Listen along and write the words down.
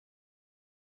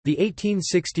The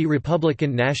 1860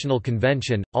 Republican National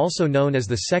Convention, also known as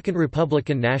the Second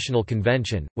Republican National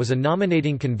Convention, was a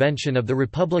nominating convention of the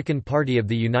Republican Party of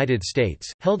the United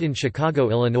States, held in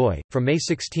Chicago, Illinois, from May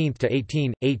 16 to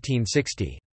 18,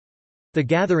 1860. The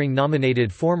gathering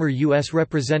nominated former U.S.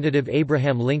 Representative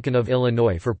Abraham Lincoln of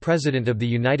Illinois for President of the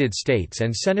United States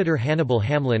and Senator Hannibal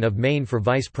Hamlin of Maine for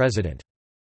Vice President.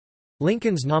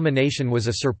 Lincoln's nomination was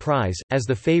a surprise, as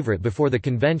the favorite before the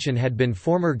convention had been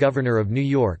former Governor of New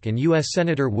York and U.S.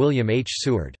 Senator William H.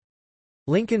 Seward.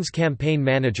 Lincoln's campaign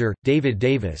manager, David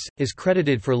Davis, is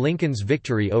credited for Lincoln's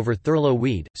victory over Thurlow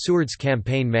Weed, Seward's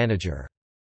campaign manager.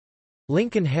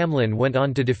 Lincoln-Hamlin went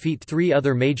on to defeat three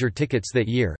other major tickets that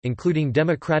year, including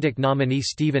Democratic nominee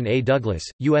Stephen A. Douglas,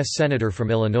 U.S. Senator from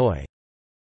Illinois.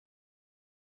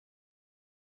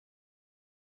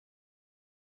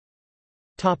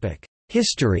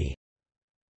 History.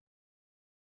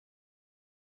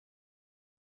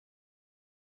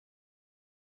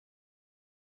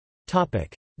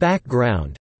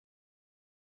 Background.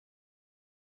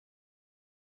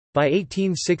 By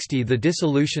 1860 the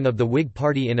dissolution of the Whig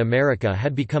Party in America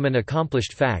had become an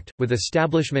accomplished fact, with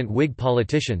establishment Whig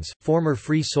politicians, former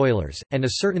Free Soilers, and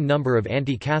a certain number of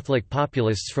anti-Catholic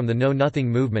populists from the Know Nothing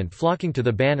movement flocking to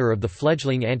the banner of the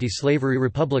fledgling anti-slavery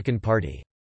Republican Party.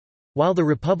 While the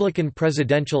Republican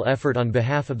presidential effort on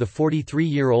behalf of the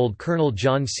 43-year-old Colonel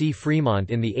John C. Fremont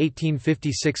in the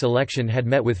 1856 election had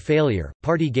met with failure,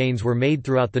 party gains were made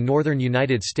throughout the northern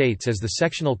United States as the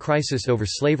sectional crisis over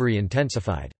slavery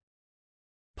intensified.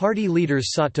 Party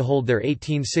leaders sought to hold their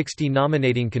 1860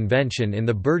 nominating convention in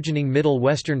the burgeoning Middle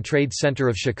Western Trade Center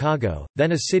of Chicago,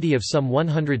 then a city of some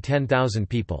 110,000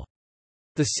 people.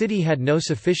 The city had no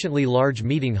sufficiently large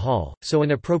meeting hall, so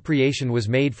an appropriation was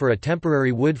made for a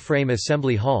temporary wood frame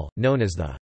assembly hall, known as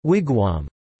the wigwam,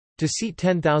 to seat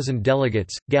 10,000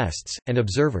 delegates, guests, and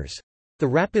observers. The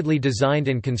rapidly designed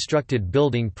and constructed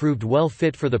building proved well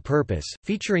fit for the purpose,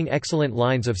 featuring excellent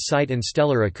lines of sight and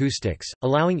stellar acoustics,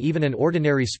 allowing even an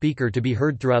ordinary speaker to be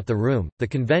heard throughout the room. The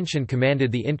convention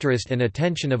commanded the interest and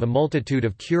attention of a multitude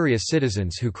of curious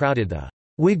citizens who crowded the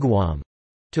wigwam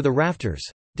to the rafters.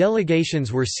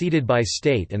 Delegations were seated by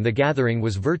state and the gathering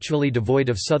was virtually devoid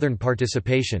of Southern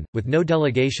participation, with no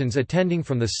delegations attending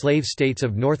from the slave states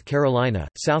of North Carolina,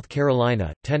 South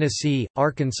Carolina, Tennessee,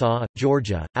 Arkansas,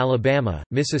 Georgia, Alabama,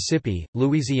 Mississippi,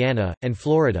 Louisiana, and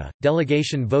Florida.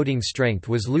 Delegation voting strength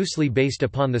was loosely based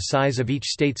upon the size of each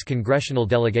state's congressional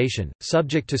delegation,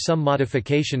 subject to some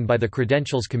modification by the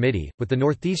Credentials Committee, with the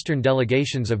northeastern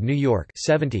delegations of New York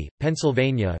 70,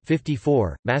 Pennsylvania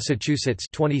 54, Massachusetts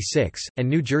 26, and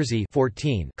New Jersey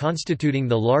 14 constituting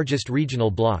the largest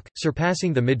regional bloc,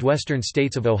 surpassing the Midwestern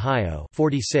states of Ohio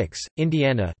 46,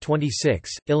 Indiana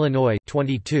 26, Illinois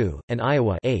 22, and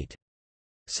Iowa 8.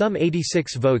 Some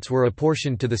 86 votes were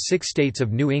apportioned to the 6 states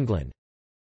of New England.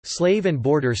 Slave and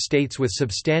border states with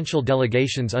substantial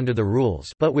delegations under the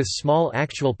rules but with small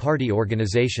actual party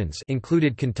organizations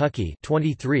included Kentucky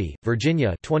 23,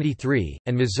 Virginia 23,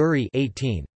 and Missouri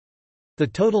 18. The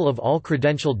total of all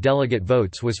credentialed delegate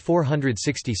votes was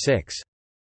 466.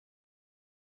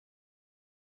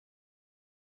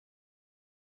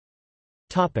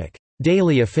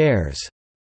 Daily affairs.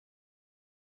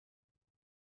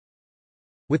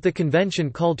 With the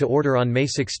convention called to order on May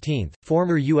 16,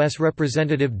 former U.S.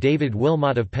 Representative David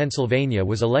Wilmot of Pennsylvania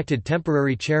was elected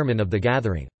temporary chairman of the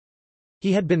gathering.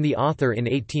 He had been the author in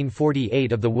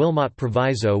 1848 of the Wilmot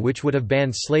Proviso, which would have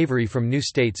banned slavery from new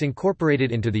states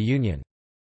incorporated into the Union.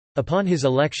 Upon his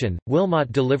election,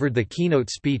 Wilmot delivered the keynote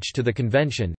speech to the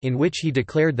convention, in which he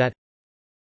declared that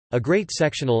a great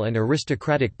sectional and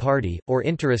aristocratic party, or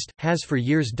interest, has for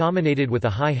years dominated with a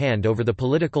high hand over the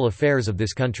political affairs of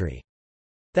this country.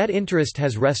 That interest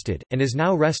has rested, and is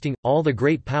now resting, all the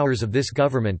great powers of this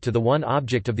government to the one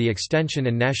object of the extension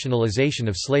and nationalization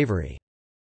of slavery.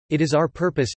 It is our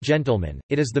purpose, gentlemen,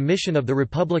 it is the mission of the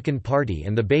Republican Party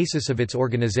and the basis of its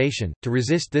organization, to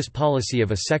resist this policy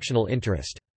of a sectional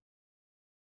interest.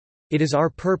 It is our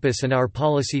purpose and our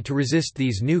policy to resist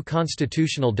these new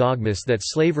constitutional dogmas that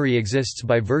slavery exists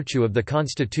by virtue of the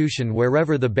Constitution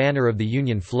wherever the banner of the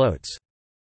Union floats.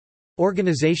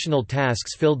 Organizational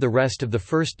tasks filled the rest of the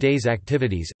first day's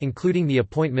activities, including the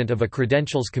appointment of a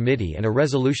Credentials Committee and a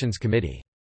Resolutions Committee.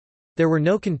 There were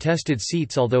no contested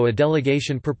seats, although a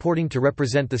delegation purporting to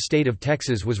represent the state of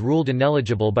Texas was ruled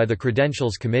ineligible by the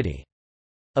Credentials Committee.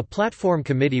 A platform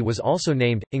committee was also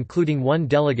named, including one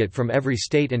delegate from every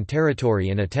state and territory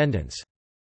in attendance.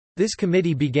 This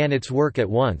committee began its work at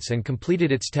once and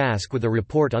completed its task with a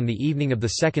report on the evening of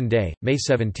the second day, May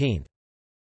 17.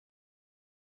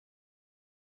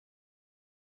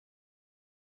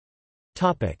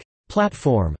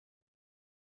 Platform.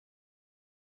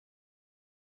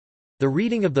 The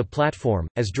reading of the platform,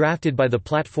 as drafted by the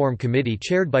Platform Committee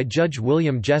chaired by Judge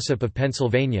William Jessup of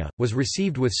Pennsylvania, was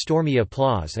received with stormy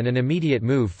applause, and an immediate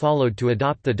move followed to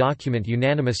adopt the document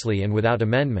unanimously and without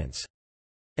amendments.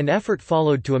 An effort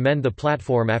followed to amend the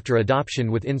platform after adoption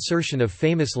with insertion of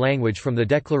famous language from the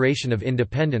Declaration of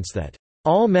Independence that,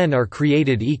 "All men are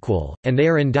created equal, and they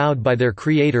are endowed by their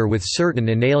Creator with certain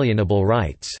inalienable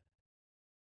rights."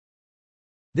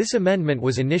 This amendment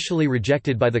was initially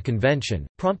rejected by the convention,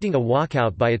 prompting a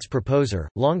walkout by its proposer,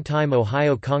 longtime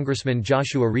Ohio Congressman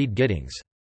Joshua Reed Giddings.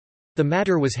 The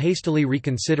matter was hastily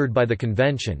reconsidered by the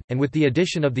convention, and with the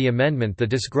addition of the amendment the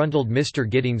disgruntled Mr.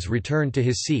 Giddings returned to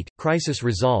his seat. Crisis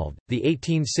resolved. The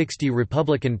 1860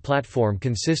 Republican platform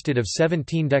consisted of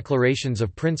 17 declarations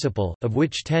of principle, of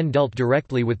which 10 dealt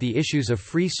directly with the issues of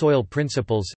free soil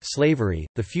principles, slavery,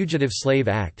 the Fugitive Slave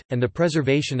Act, and the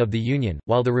preservation of the Union,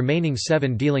 while the remaining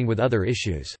 7 dealing with other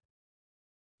issues.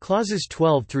 Clauses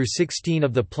 12 through 16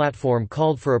 of the platform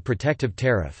called for a protective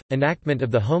tariff, enactment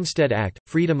of the Homestead Act,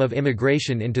 freedom of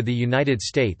immigration into the United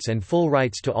States and full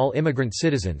rights to all immigrant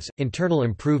citizens, internal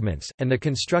improvements, and the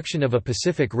construction of a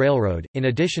Pacific Railroad, in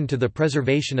addition to the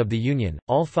preservation of the Union.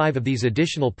 All 5 of these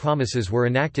additional promises were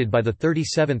enacted by the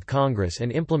 37th Congress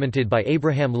and implemented by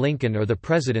Abraham Lincoln or the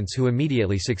presidents who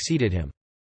immediately succeeded him.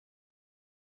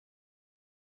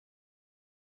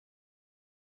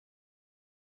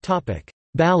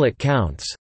 Ballot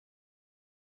counts.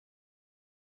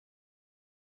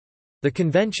 The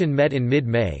convention met in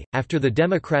mid-May, after the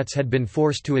Democrats had been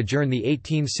forced to adjourn the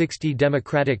 1860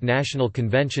 Democratic National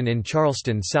Convention in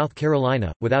Charleston, South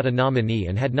Carolina, without a nominee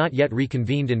and had not yet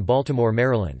reconvened in Baltimore,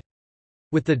 Maryland.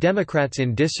 With the Democrats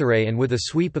in disarray and with a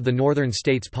sweep of the northern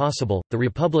states possible, the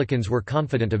Republicans were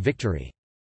confident of victory.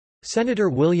 Senator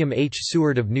William H.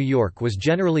 Seward of New York was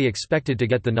generally expected to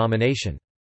get the nomination.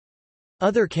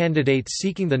 Other candidates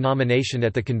seeking the nomination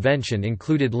at the convention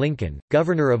included Lincoln,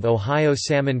 Governor of Ohio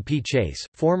Salmon P. Chase,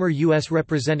 former U.S.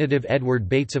 Representative Edward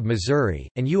Bates of Missouri,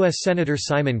 and U.S. Senator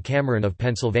Simon Cameron of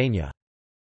Pennsylvania.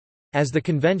 As the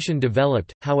convention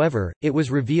developed, however, it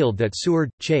was revealed that Seward,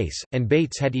 Chase, and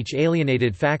Bates had each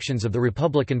alienated factions of the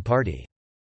Republican Party.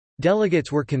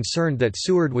 Delegates were concerned that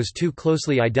Seward was too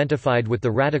closely identified with the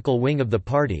radical wing of the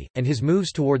party, and his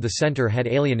moves toward the center had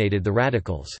alienated the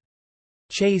radicals.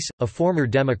 Chase, a former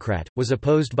Democrat, was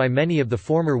opposed by many of the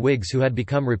former Whigs who had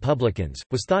become Republicans,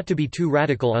 was thought to be too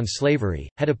radical on slavery,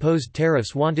 had opposed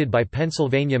tariffs wanted by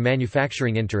Pennsylvania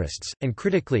manufacturing interests, and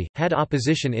critically, had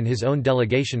opposition in his own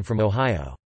delegation from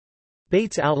Ohio.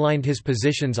 Bates outlined his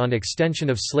positions on extension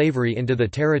of slavery into the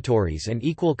territories and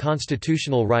equal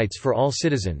constitutional rights for all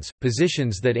citizens,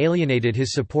 positions that alienated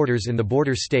his supporters in the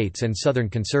border states and Southern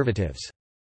conservatives.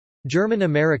 German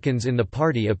Americans in the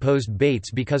party opposed Bates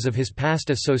because of his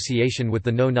past association with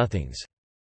the Know-Nothings.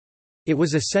 It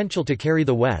was essential to carry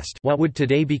the West, what would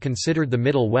today be considered the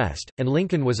Middle West, and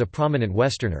Lincoln was a prominent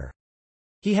Westerner.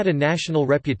 He had a national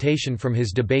reputation from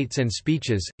his debates and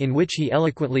speeches, in which he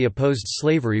eloquently opposed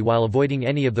slavery while avoiding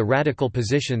any of the radical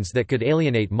positions that could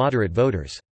alienate moderate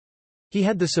voters. He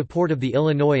had the support of the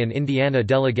Illinois and Indiana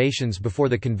delegations before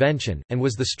the convention, and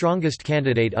was the strongest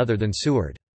candidate other than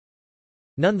Seward.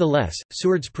 Nonetheless,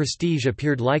 Seward's prestige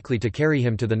appeared likely to carry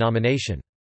him to the nomination.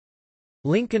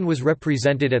 Lincoln was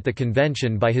represented at the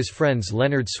convention by his friends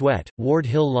Leonard Swett, Ward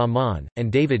Hill Lamon,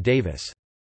 and David Davis.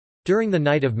 During the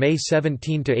night of May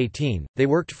 17–18, they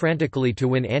worked frantically to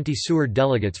win anti-Seward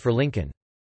delegates for Lincoln.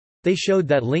 They showed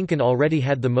that Lincoln already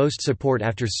had the most support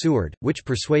after Seward, which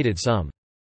persuaded some.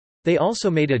 They also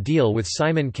made a deal with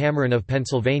Simon Cameron of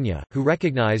Pennsylvania, who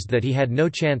recognized that he had no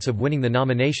chance of winning the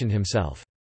nomination himself.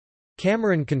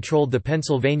 Cameron controlled the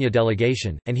Pennsylvania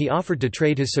delegation, and he offered to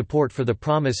trade his support for the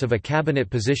promise of a cabinet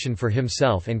position for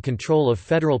himself and control of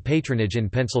federal patronage in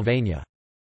Pennsylvania.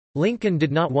 Lincoln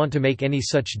did not want to make any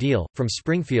such deal. From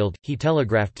Springfield, he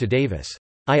telegraphed to Davis,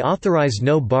 "I authorize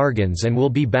no bargains and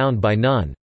will be bound by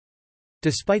none."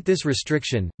 Despite this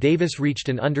restriction, Davis reached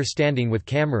an understanding with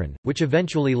Cameron, which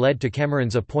eventually led to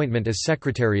Cameron's appointment as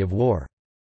Secretary of War.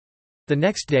 The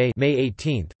next day, May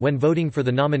 18, when voting for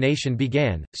the nomination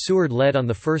began, Seward led on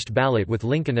the first ballot with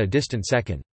Lincoln a distant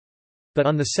second. But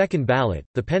on the second ballot,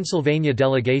 the Pennsylvania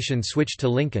delegation switched to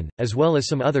Lincoln, as well as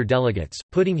some other delegates,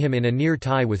 putting him in a near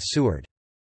tie with Seward.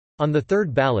 On the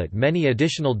third ballot many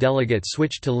additional delegates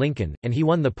switched to Lincoln, and he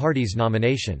won the party's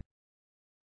nomination.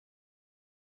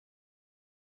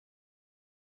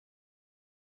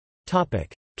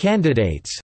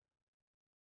 Candidates.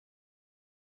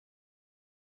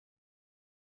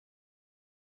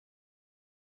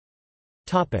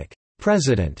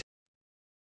 President.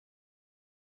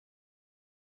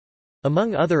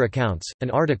 Among other accounts, an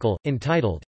article,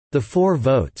 entitled, "The Four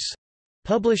Votes",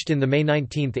 published in the May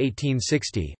 19,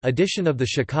 1860, edition of the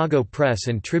Chicago Press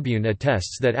and Tribune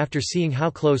attests that after seeing how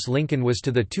close Lincoln was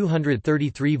to the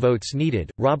 233 votes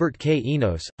needed, Robert K.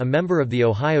 Enos, a member of the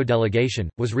Ohio delegation,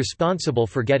 was responsible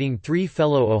for getting 3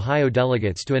 fellow Ohio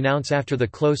delegates to announce after the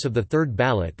close of the third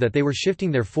ballot that they were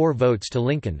shifting their 4 votes to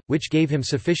Lincoln, which gave him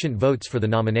sufficient votes for the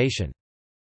nomination.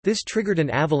 This triggered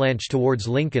an avalanche towards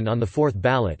Lincoln on the fourth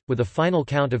ballot, with a final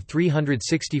count of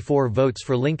 364 votes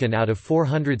for Lincoln out of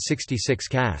 466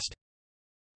 cast.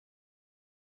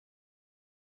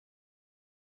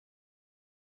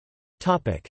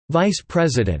 Vice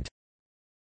President.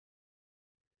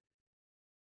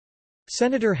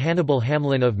 Senator Hannibal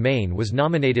Hamlin of Maine was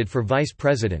nominated for vice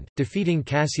president, defeating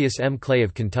Cassius M. Clay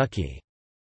of Kentucky.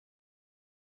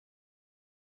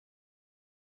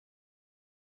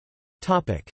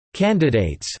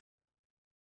 Candidates.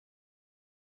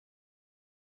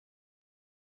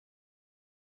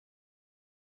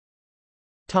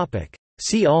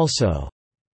 See also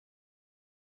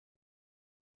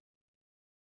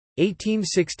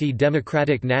 1860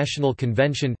 Democratic National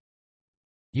Convention,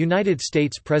 United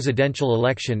States presidential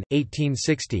election,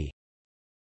 1860,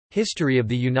 History of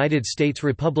the United States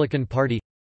Republican Party,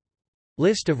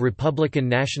 List of Republican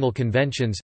National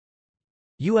Conventions,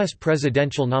 U.S.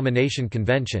 Presidential Nomination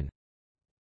Convention,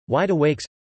 Wide Awakes,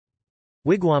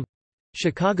 Wigwam —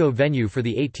 Chicago venue for the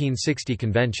 1860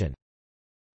 convention.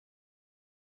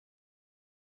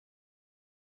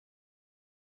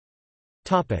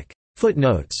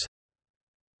 Footnotes.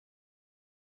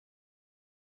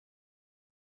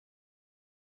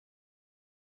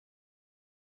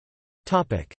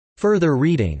 Further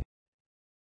reading.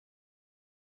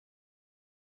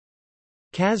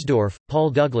 Kasdorf, Paul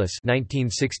Douglas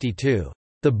 1962.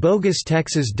 The Bogus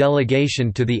Texas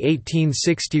Delegation to the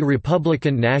 1860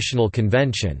 Republican National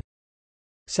Convention.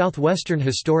 Southwestern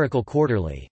Historical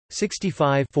Quarterly.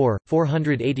 65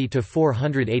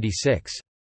 480–486.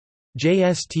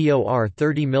 JSTOR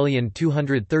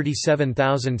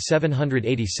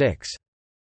 30237786.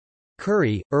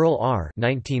 Curry, Earl R.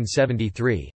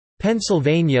 1973.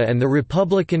 Pennsylvania and the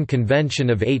Republican Convention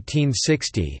of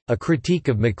 1860, A Critique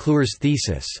of McClure's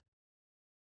Thesis.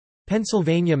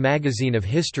 Pennsylvania Magazine of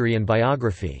History and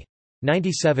Biography.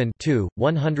 97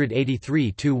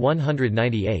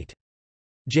 183–198.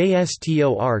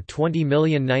 JSTOR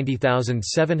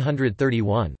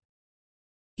 20090731.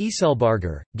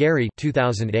 Eselbarger, Gary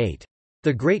 2008.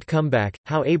 The Great Comeback,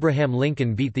 How Abraham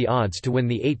Lincoln Beat the Odds to Win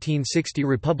the 1860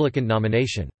 Republican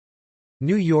Nomination.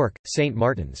 New York, St.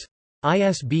 Martin's.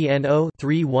 ISBN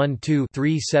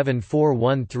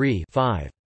 0-312-37413-5.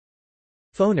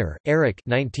 Foner, Eric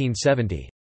 1970.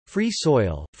 Free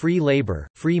Soil, Free Labor,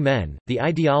 Free Men, The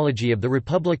Ideology of the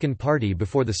Republican Party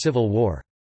Before the Civil War.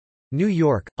 New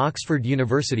York, Oxford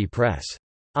University Press.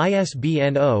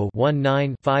 ISBN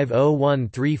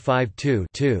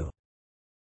 0-19-501352-2.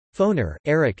 Foner,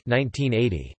 Eric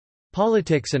 1980.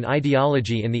 Politics and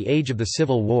Ideology in the Age of the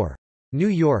Civil War. New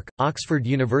York, Oxford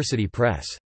University Press.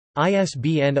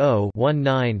 ISBN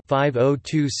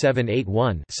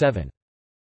 0-19-502781-7.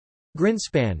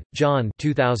 Greenspan, John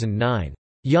 2009.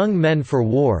 Young Men for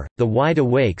War, The Wide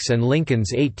Awakes and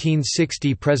Lincoln's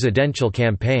 1860 Presidential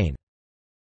Campaign.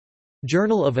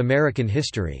 Journal of American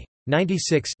History.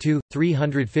 96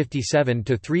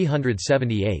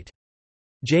 357–378.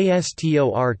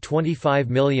 JSTOR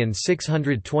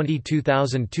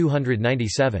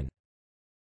 25622297.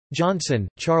 Johnson,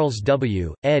 Charles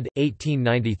W., ed.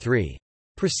 1893.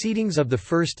 Proceedings of the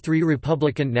First Three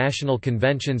Republican National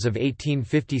Conventions of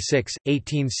 1856,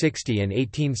 1860 and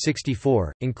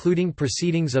 1864, including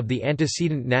proceedings of the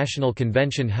antecedent National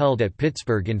Convention held at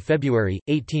Pittsburgh in February,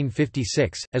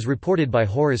 1856, as reported by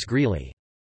Horace Greeley.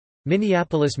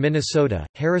 Minneapolis, Minnesota,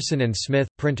 Harrison and Smith,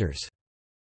 printers.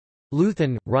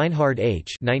 Luthen, Reinhard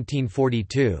H.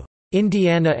 1942.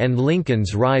 Indiana and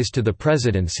Lincoln's Rise to the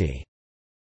Presidency.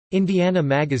 Indiana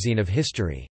Magazine of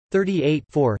History. 38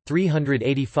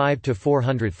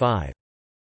 385–405.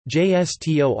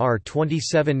 JSTOR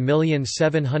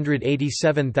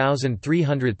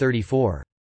 27787334.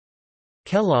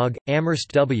 Kellogg,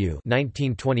 Amherst W.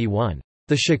 1921.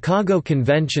 The Chicago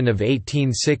Convention of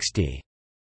 1860.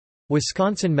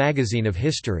 Wisconsin Magazine of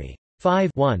History.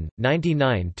 5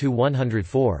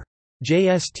 99–104.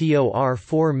 JSTOR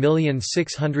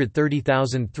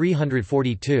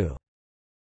 4630342.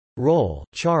 Roll,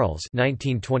 Charles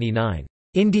 1929.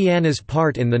 Indiana's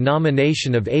Part in the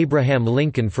Nomination of Abraham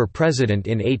Lincoln for President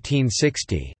in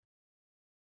 1860.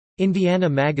 Indiana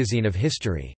Magazine of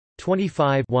History.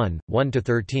 25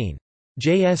 1–13.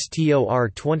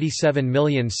 JSTOR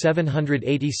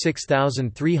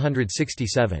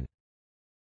 27786367.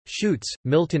 Schutz,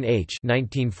 Milton H.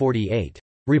 1948.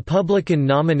 Republican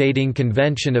Nominating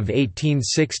Convention of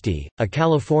 1860, A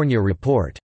California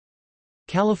Report.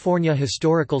 California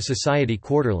Historical Society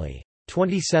Quarterly.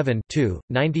 27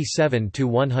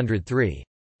 97–103.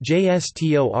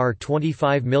 JSTOR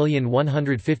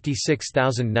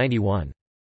 25156091.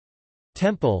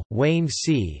 Temple, Wayne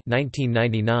C.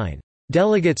 1999.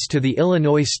 Delegates to the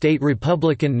Illinois State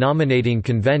Republican Nominating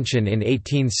Convention in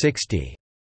 1860.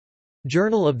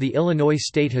 Journal of the Illinois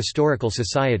State Historical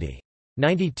Society.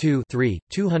 92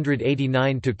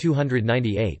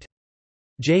 289–298.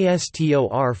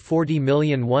 JSTOR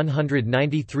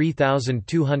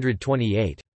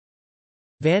 40193228.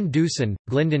 Van Dusen,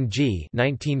 Glendon G.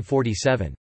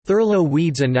 1947. Thurlow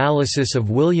Weed's Analysis of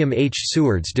William H.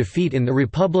 Seward's Defeat in the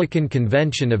Republican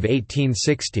Convention of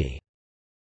 1860.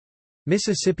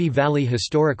 Mississippi Valley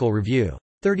Historical Review.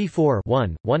 34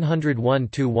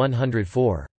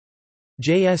 101–104.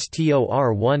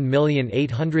 JSTOR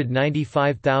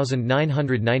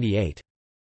 1895998.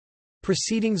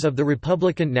 Proceedings of the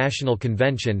Republican National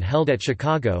Convention held at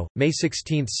Chicago, May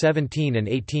 16, 17 and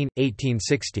 18,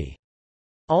 1860.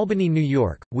 Albany, New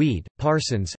York, Weed,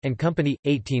 Parsons, and Company,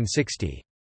 1860.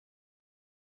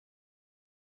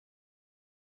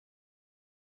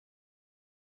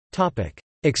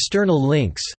 External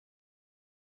links.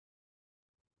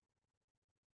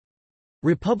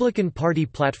 Republican Party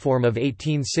Platform of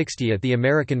 1860 at the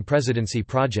American Presidency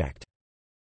Project.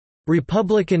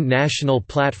 Republican National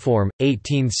Platform,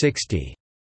 1860.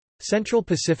 Central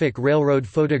Pacific Railroad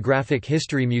Photographic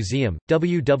History Museum,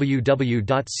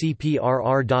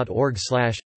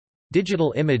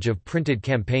 www.cprr.org/digital image of printed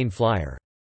campaign flyer.